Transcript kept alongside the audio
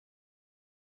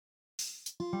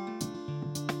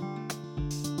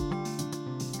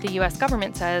the U.S.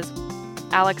 government says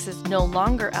Alex is no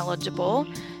longer eligible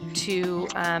to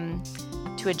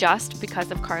adjust because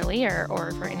of Carly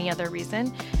or for any other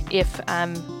reason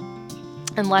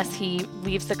unless he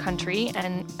leaves the country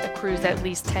and accrues at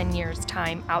least 10 years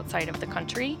time outside of the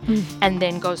country and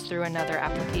then goes through another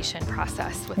application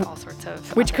process with all sorts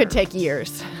of which could take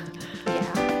years.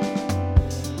 Yeah.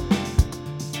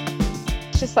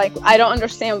 It's just like, I don't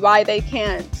understand why they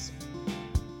can't,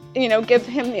 give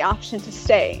him the option to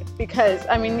stay, because,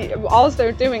 all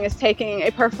they're doing is taking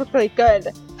a perfectly good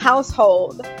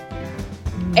household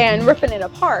and ripping it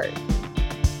apart.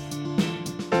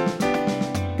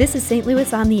 This is St.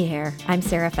 Louis on the Air. I'm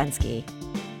Sarah Fenske.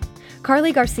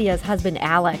 Carly Garcia's husband,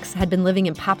 Alex, had been living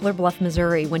in Poplar Bluff,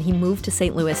 Missouri when he moved to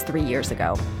St. Louis 3 years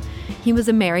ago. He was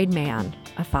a married man,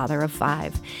 a father of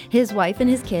 5. His wife and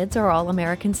his kids are all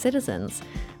American citizens,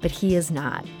 but he is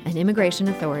not, and immigration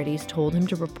authorities told him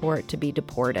to report to be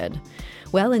deported.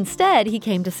 Well, instead, he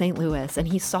came to St. Louis, and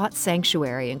he sought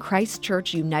sanctuary in Christ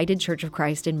Church United Church of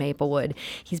Christ in Maplewood.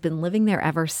 He's been living there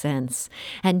ever since.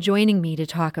 And joining me to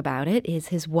talk about it is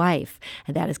his wife,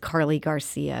 and that is Carly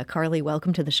Garcia. Carly,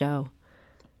 welcome to the show.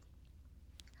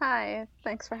 Hi,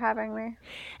 thanks for having me.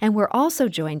 And we're also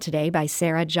joined today by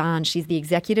Sarah John. She's the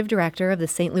executive director of the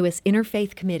St. Louis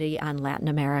Interfaith Committee on Latin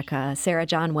America. Sarah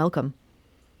John, welcome.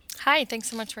 Hi, thanks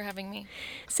so much for having me.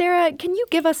 Sarah, can you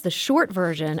give us the short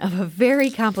version of a very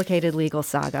complicated legal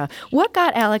saga? What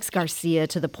got Alex Garcia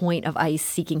to the point of ICE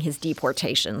seeking his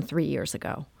deportation 3 years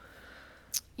ago?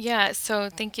 Yeah, so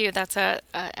thank you. That's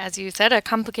as you said, a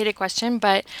complicated question,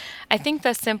 but I think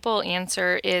the simple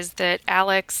answer is that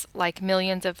Alex, like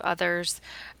millions of others,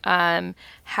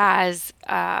 has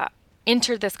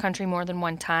entered this country more than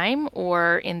one time,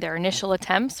 or in their initial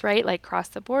attempts, right, like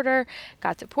crossed the border,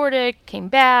 got deported, came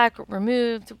back,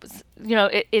 removed.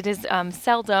 It is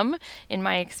seldom, in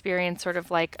my experience, sort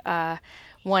of like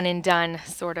one and done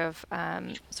sort of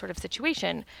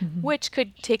situation, which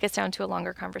could take us down to a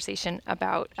longer conversation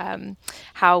about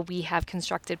how we have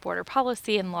constructed border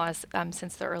policy and laws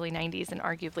since the early 90s and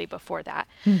arguably before that.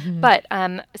 But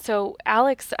so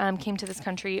Alex came to this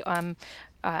country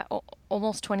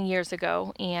almost 20 years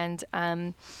ago, and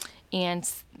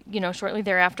shortly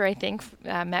thereafter, I think,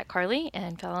 met Carly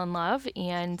and fell in love,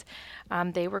 and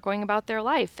they were going about their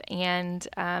life. And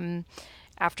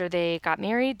after they got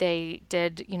married, they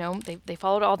did, they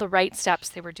followed all the right steps.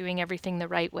 They were doing everything the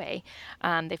right way.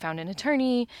 They found an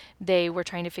attorney. They were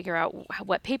trying to figure out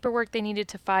what paperwork they needed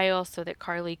to file so that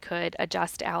Carly could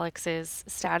adjust Alex's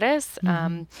status,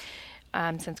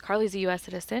 since Carly's a U.S.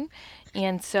 citizen.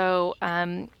 And so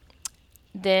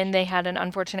then they had an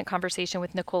unfortunate conversation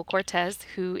with Nicole Cortez,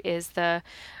 who is their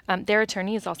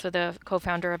attorney, is also the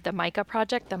co-founder of the MICA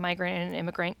project, the Migrant and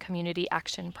Immigrant Community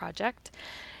Action Project.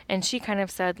 And she kind of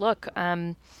said, look,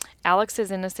 Alex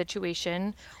is in a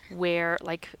situation where,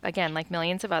 like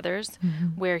millions of others,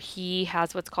 where he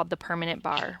has what's called the permanent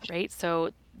bar, right?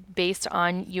 So based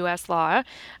on U.S. law,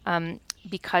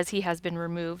 because he has been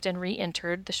removed and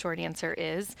re-entered, the short answer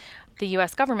is the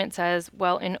U.S. government says,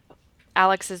 well,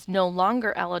 Alex is no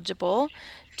longer eligible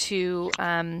to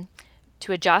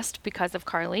adjust because of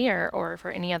Carly or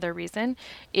for any other reason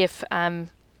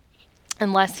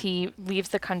unless he leaves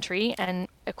the country and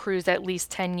accrues at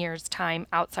least 10 years time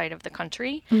outside of the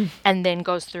country and then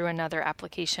goes through another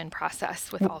application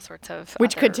process with all sorts of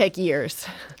which could take years.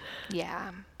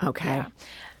 Yeah. Okay. Yeah.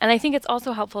 And I think it's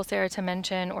also helpful, Sarah, to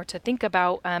mention or to think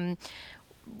about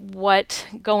what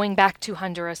going back to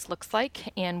Honduras looks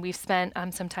like. And we've spent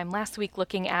some time last week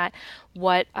looking at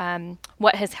what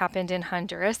has happened in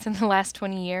Honduras in the last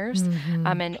 20 years.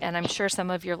 And I'm sure some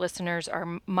of your listeners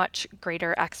are much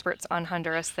greater experts on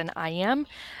Honduras than I am.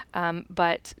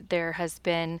 But there has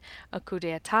been a coup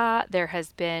d'etat. There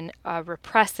has been a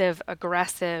repressive,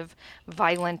 aggressive,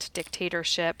 violent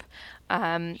dictatorship.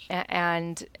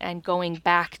 And going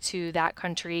back to that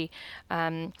country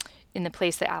in the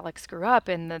place that Alex grew up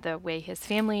and the way his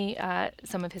family,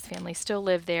 some of his family still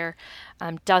live there,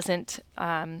 doesn't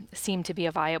seem to be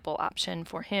a viable option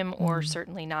for him or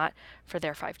certainly not for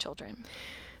their 5 children.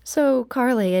 So,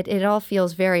 Carly, it all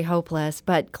feels very hopeless,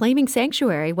 but claiming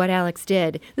sanctuary, what Alex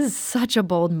did, this is such a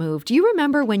bold move. Do you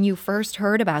remember when you first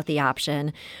heard about the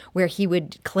option where he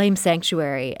would claim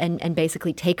sanctuary and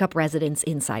basically take up residence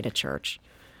inside a church?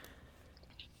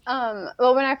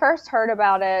 Well, when I first heard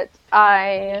about it,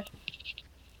 I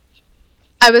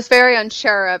was very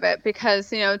unsure of it because,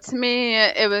 to me,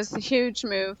 it was a huge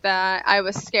move that I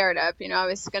was scared of. I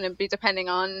was going to be depending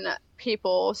on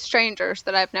people, strangers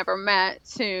that I've never met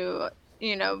to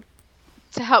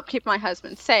help keep my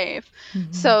husband safe.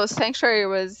 So sanctuary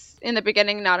was in the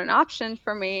beginning not an option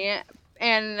for me.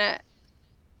 And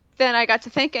then I got to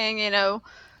thinking,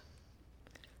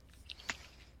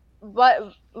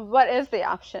 what is the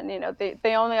option?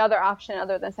 The only other option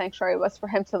other than sanctuary was for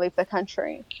him to leave the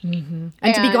country. Mm-hmm.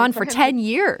 And to be gone for 10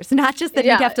 years, not just that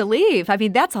he'd have to leave. I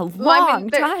mean, that's a long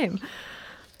time.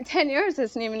 10 years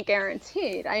isn't even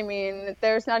guaranteed. I mean,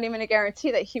 there's not even a guarantee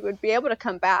that he would be able to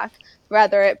come back,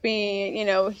 rather it be,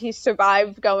 he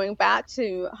survived going back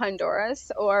to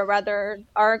Honduras, or rather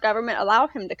our government allow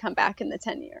him to come back in the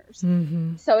 10 years.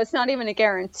 Mm-hmm. So it's not even a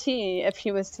guarantee if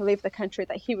he was to leave the country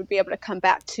that he would be able to come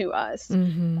back to us.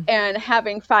 Mm-hmm. And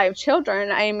having 5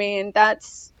 children, I mean,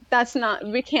 that's not,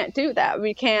 we can't do that.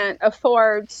 We can't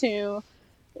afford to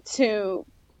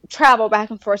travel back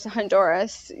and forth to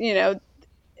Honduras.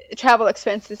 Travel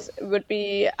expenses would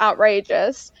be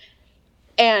outrageous.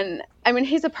 And I mean,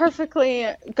 he's a perfectly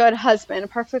good husband, a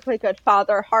perfectly good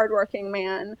father, hardworking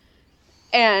man.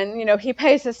 And, he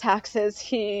pays his taxes.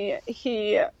 He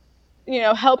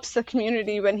helps the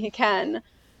community when he can.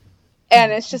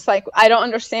 And it's just like, I don't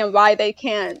understand why they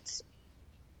can't,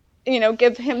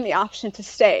 give him the option to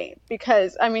stay.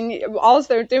 Because, I mean, all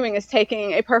they're doing is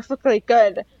taking a perfectly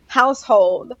good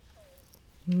household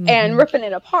and ripping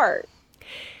it apart.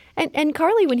 And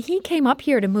Carly, when he came up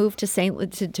here to move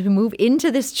to move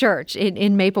into this church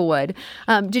in Maplewood,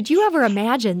 did you ever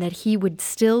imagine that he would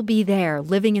still be there,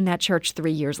 living in that church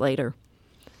 3 years later?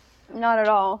 Not at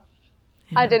all.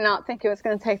 Yeah. I did not think it was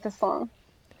going to take this long.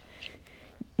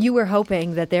 You were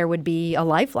hoping that there would be a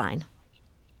lifeline.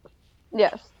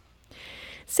 Yes.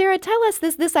 Sarah, tell us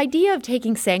this idea of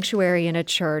taking sanctuary in a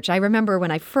church. I remember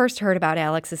when I first heard about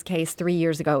Alex's case 3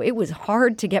 years ago, it was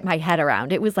hard to get my head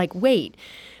around. It was like, wait,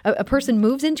 a person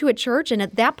moves into a church, and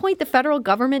at that point, the federal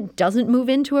government doesn't move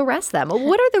in to arrest them.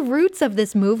 What are the roots of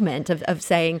this movement of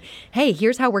saying, hey,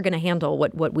 here's how we're going to handle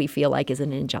what we feel like is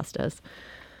an injustice?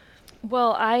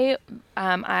 Well, I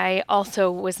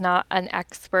also was not an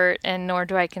expert, and nor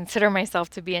do I consider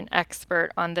myself to be an expert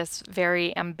on this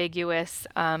very ambiguous,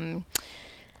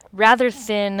 rather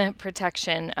thin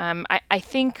protection. I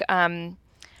think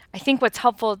what's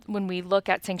helpful when we look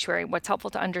at sanctuary, what's helpful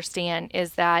to understand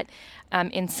is that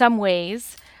in some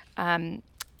ways,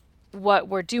 what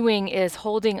we're doing is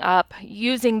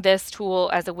using this tool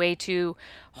as a way to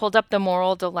hold up the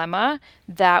moral dilemma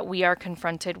that we are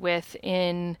confronted with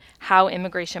in how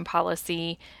immigration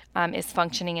policy is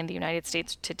functioning in the United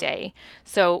States today.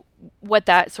 So what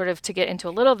that sort of, to get into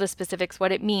a little of the specifics,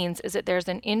 what it means is that there's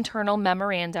an internal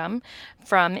memorandum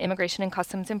from Immigration and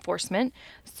Customs Enforcement.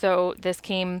 So this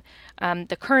came,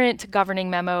 the current governing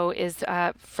memo is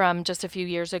from just a few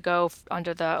years ago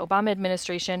under the Obama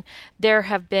administration. There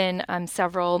have been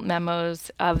several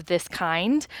memos of this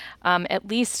kind, at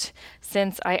least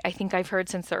since, I think I've heard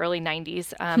since the early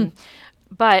 90s.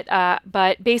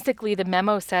 But basically the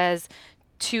memo says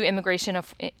to immigration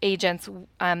agents,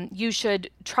 you should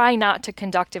try not to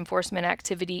conduct enforcement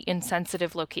activity in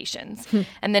sensitive locations.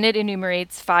 And then it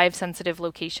enumerates 5 sensitive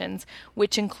locations,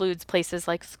 which includes places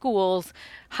like schools,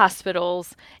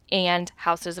 hospitals, and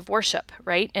houses of worship,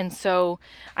 right? And so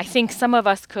I think some of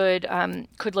us could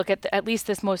look at at least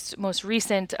this most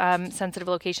recent sensitive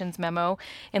locations memo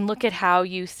and look at how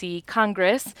you see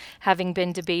Congress having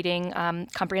been debating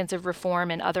comprehensive reform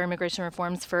and other immigration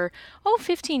reforms for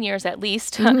 15 years at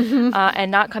least,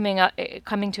 and not coming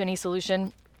to any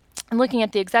solution. And looking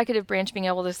at the executive branch being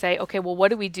able to say, okay, well, what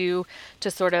do we do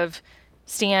to sort of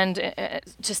stand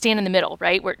in the middle,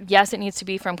 right? Where, yes, it needs to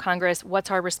be from Congress.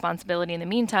 What's our responsibility in the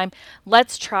meantime?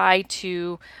 Let's try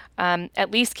to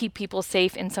at least keep people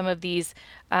safe in some of these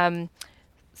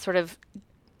sort of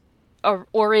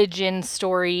origin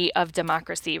story of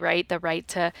democracy, right? The right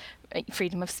to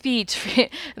freedom of speech,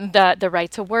 the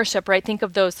right to worship, right? Think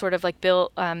of those sort of like the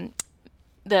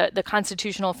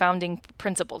constitutional founding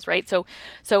principles, right? So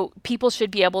people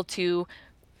should be able to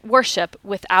worship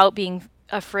without being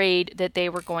afraid that they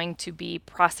were going to be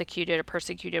prosecuted or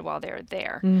persecuted while they're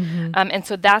there. And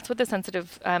so that's what the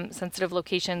sensitive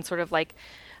location sort of like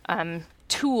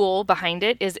tool behind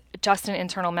it is, just an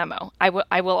internal memo. I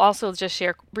will also just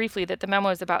share briefly that the memo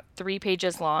is about 3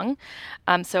 pages long.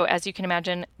 So as you can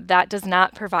imagine, that does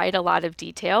not provide a lot of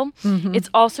detail. It's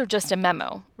also just a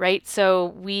memo, right? So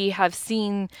we have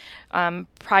seen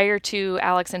prior to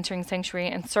Alex entering sanctuary,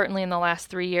 and certainly in the last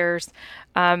 3 years,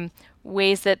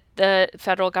 ways that the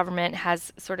federal government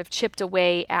has sort of chipped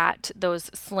away at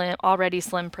those already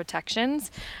slim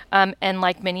protections. And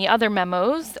like many other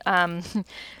memos,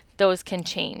 those can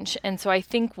change. And so I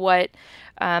think what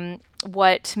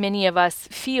many of us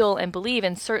feel and believe,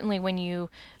 and certainly when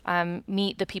you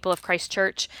meet the people of Christ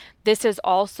Church, this is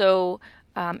also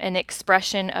an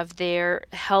expression of their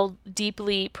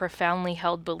deeply, profoundly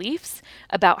held beliefs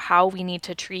about how we need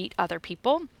to treat other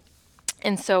people.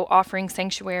 And so offering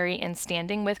sanctuary and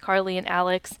standing with Carly and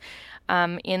Alex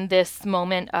in this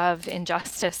moment of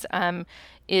injustice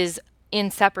is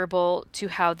inseparable to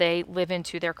how they live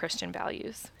into their Christian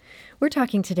values. We're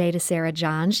talking today to Sarah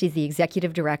John. She's the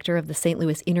executive director of the St.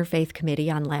 Louis Interfaith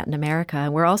Committee on Latin America.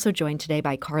 And we're also joined today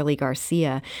by Carly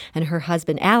Garcia. And her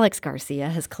husband, Alex Garcia,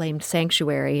 has claimed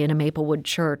sanctuary in a Maplewood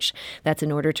church. That's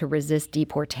in order to resist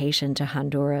deportation to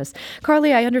Honduras.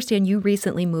 Carly, I understand you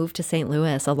recently moved to St.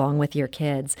 Louis along with your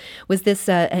kids. Was this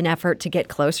an effort to get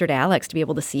closer to Alex, to be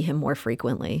able to see him more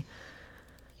frequently?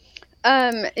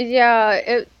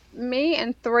 Me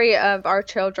and 3 of our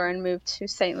children moved to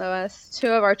St. Louis. 2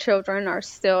 of our children are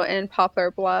still in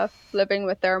Poplar Bluff, living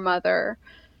with their mother.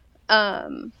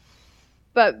 But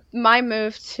my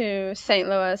move to St.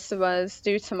 Louis was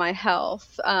due to my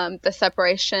health. The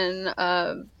separation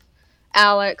of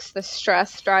Alex, the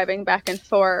stress driving back and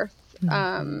forth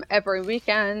every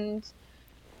weekend.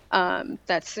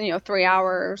 That's 3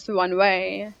 hours one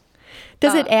way.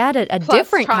 Does it add a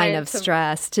different kind of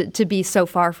stress to be so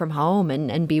far from home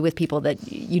and be with people that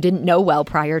you didn't know well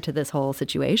prior to this whole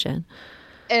situation?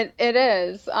 It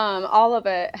is. All of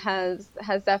it has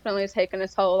definitely taken a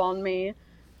toll on me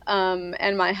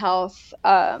and my health.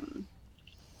 The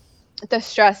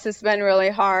stress has been really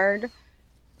hard,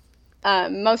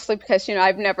 mostly because,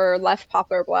 I've never left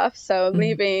Poplar Bluff. So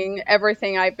leaving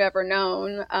everything I've ever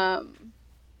known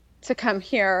to come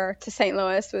here to St.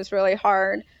 Louis was really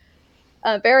hard.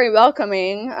 Very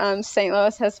welcoming. St.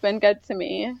 Louis has been good to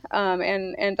me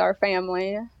and our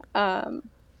family. I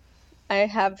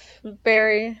have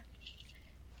very,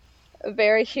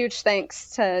 very huge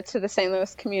thanks to the St.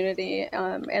 Louis community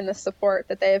and the support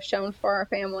that they have shown for our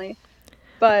family.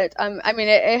 But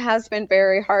it has been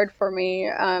very hard for me.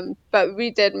 But we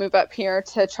did move up here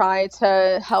to try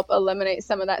to help eliminate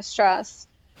some of that stress.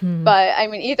 But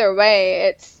either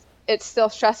way, it's still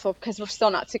stressful because we're still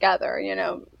not together.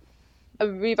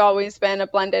 We've always been a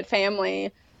blended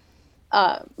family.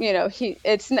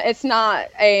 It's not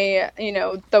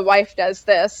the wife does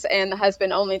this and the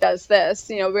husband only does this.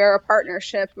 We're a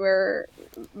partnership. We're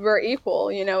equal.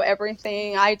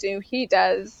 Everything I do, he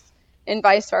does, and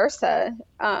vice versa.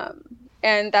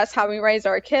 And that's how we raise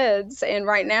our kids. And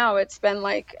right now, it's been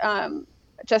like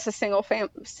just a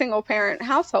single parent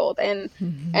household, and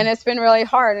it's been really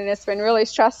hard and it's been really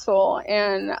stressful.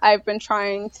 And I've been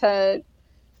trying to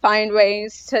find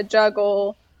ways to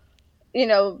juggle,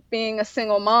 being a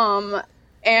single mom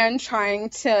and trying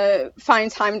to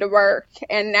find time to work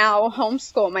and now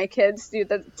homeschool my kids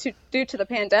due to the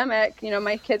pandemic.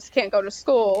 My kids can't go to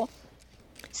school.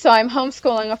 So I'm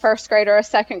homeschooling a 1st grader, a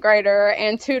 2nd grader,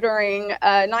 and tutoring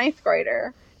a 9th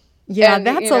grader. Yeah, and,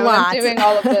 that's a lot. I'm doing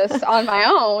all of this on my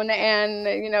own, and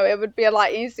it would be a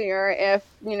lot easier if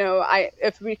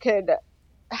we could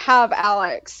have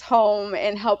Alex home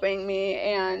and helping me,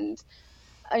 and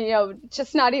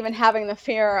just not even having the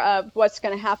fear of what's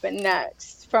going to happen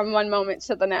next from one moment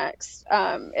to the next.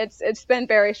 It's been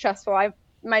very stressful.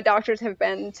 My doctors have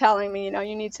been telling me,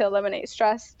 you need to eliminate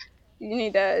stress. You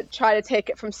need to try to take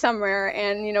it from somewhere,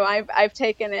 and I've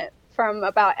taken it from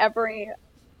about every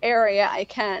area I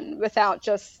can without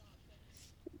just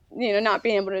not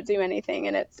being able to do anything,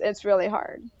 and it's really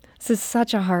hard. This is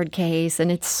such a hard case,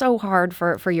 and it's so hard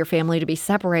for your family to be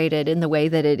separated in the way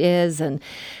that it is. And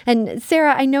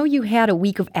Sarah, I know you had a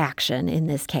week of action in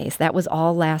this case. That was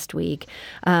all last week.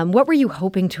 What were you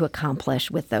hoping to accomplish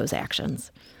with those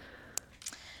actions?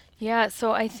 Yeah,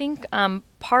 so I think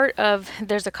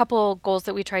there's a couple goals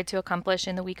that we tried to accomplish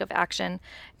in the week of action.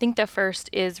 I think the first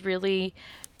is really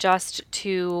just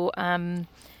to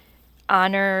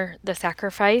honor the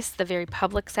sacrifice, the very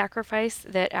public sacrifice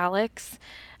that Alex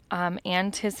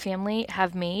and his family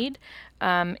have made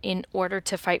in order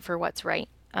to fight for what's right.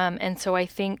 And so I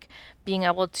think being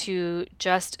able to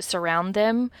just surround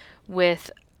them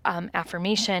with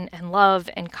affirmation and love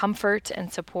and comfort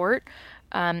and support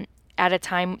at a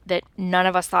time that none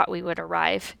of us thought we would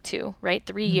arrive to, right?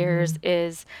 3 years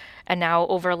is, and now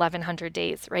over 1,100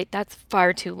 days, right? That's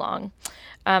far too long.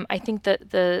 I think that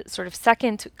the sort of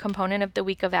second component of the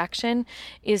week of action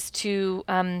is to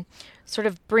sort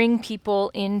of bring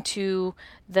people into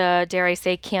the, dare I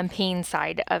say, campaign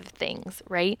side of things,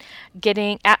 right?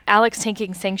 Alex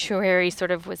taking sanctuary sort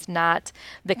of was not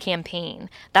the campaign.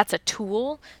 That's a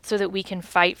tool so that we can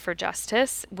fight for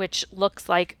justice, which looks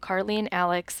like Carly and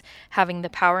Alex having the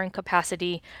power and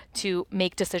capacity to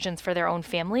make decisions for their own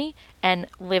family and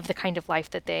live the kind of life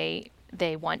that they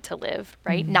they want to live,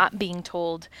 right? Not being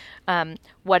told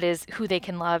who they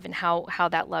can love and how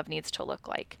that love needs to look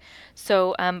like.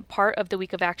 So part of the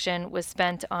week of action was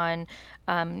spent on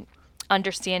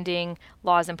understanding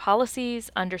laws and policies,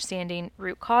 understanding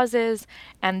root causes,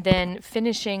 and then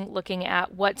finishing looking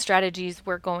at what strategies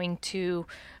we're going to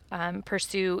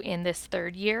pursue in this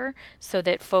third year so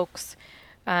that folks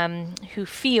who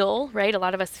feel, right, a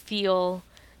lot of us feel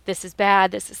this is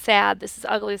bad, this is sad, this is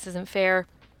ugly, this isn't fair.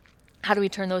 How do we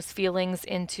turn those feelings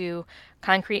into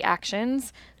concrete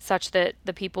actions such that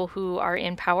the people who are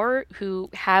in power, who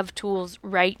have tools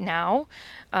right now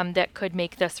that could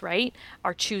make this right,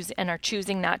 are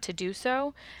choosing not to do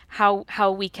so?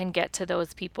 How we can get to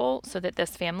those people so that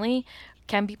this family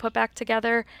can be put back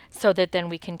together, so that then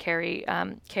we can carry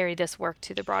this work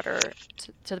to the broader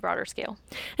scale.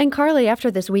 And Carly, after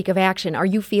this week of action, are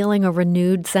you feeling a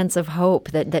renewed sense of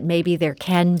hope that maybe there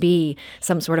can be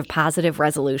some sort of positive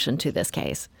resolution to this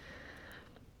case?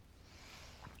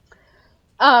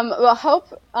 Well,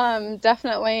 hope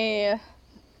definitely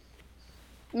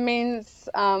means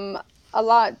a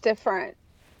lot different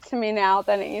to me now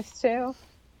than it used to.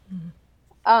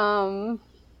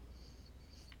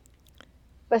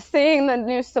 But seeing the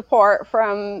new support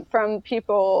from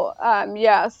people,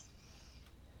 yes,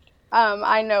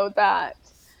 I know that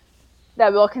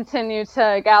we'll continue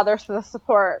to gather the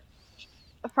support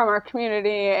from our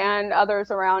community and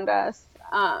others around us.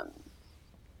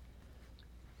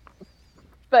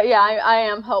 But yeah, I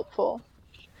am hopeful.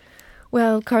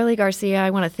 Well, Carly Garcia, I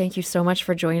want to thank you so much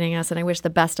for joining us, and I wish the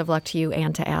best of luck to you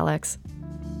and to Alex.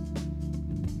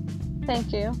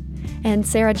 Thank you. And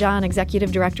Sarah John,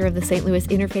 Executive Director of the St. Louis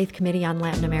Interfaith Committee on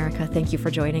Latin America, thank you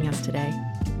for joining us today.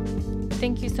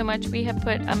 Thank you so much. We have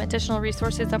put additional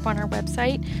resources up on our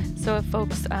website, so if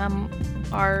folks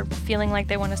are feeling like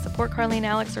they want to support Carly and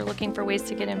Alex or looking for ways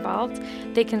to get involved,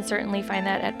 they can certainly find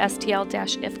that at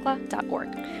stl-ifcla.org.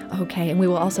 Okay, and we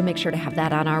will also make sure to have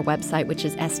that on our website, which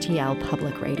is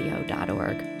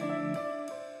stlpublicradio.org.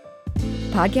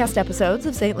 Podcast episodes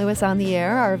of St. Louis on the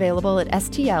Air are available at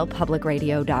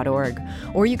stlpublicradio.org,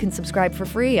 or you can subscribe for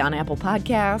free on Apple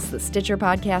Podcasts, the Stitcher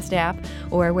podcast app,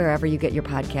 or wherever you get your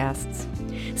podcasts.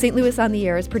 St. Louis on the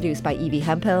Air is produced by Evie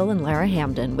Hemphill and Lara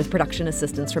Hamden, with production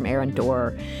assistance from Aaron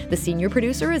Dorr. The senior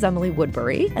producer is Emily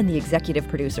Woodbury, and the executive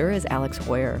producer is Alex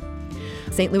Hoyer.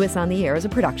 St. Louis on the Air is a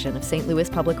production of St. Louis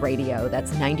Public Radio.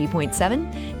 That's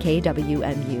 90.7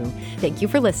 KWMU. Thank you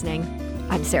for listening.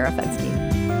 I'm Sarah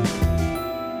Fenske.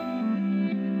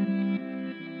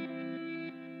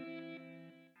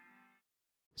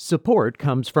 Support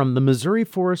comes from the Missouri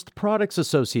Forest Products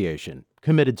Association,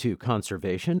 committed to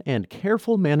conservation and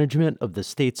careful management of the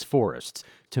state's forests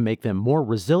to make them more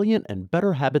resilient and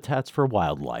better habitats for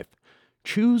wildlife.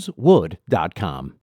 ChooseWood.com.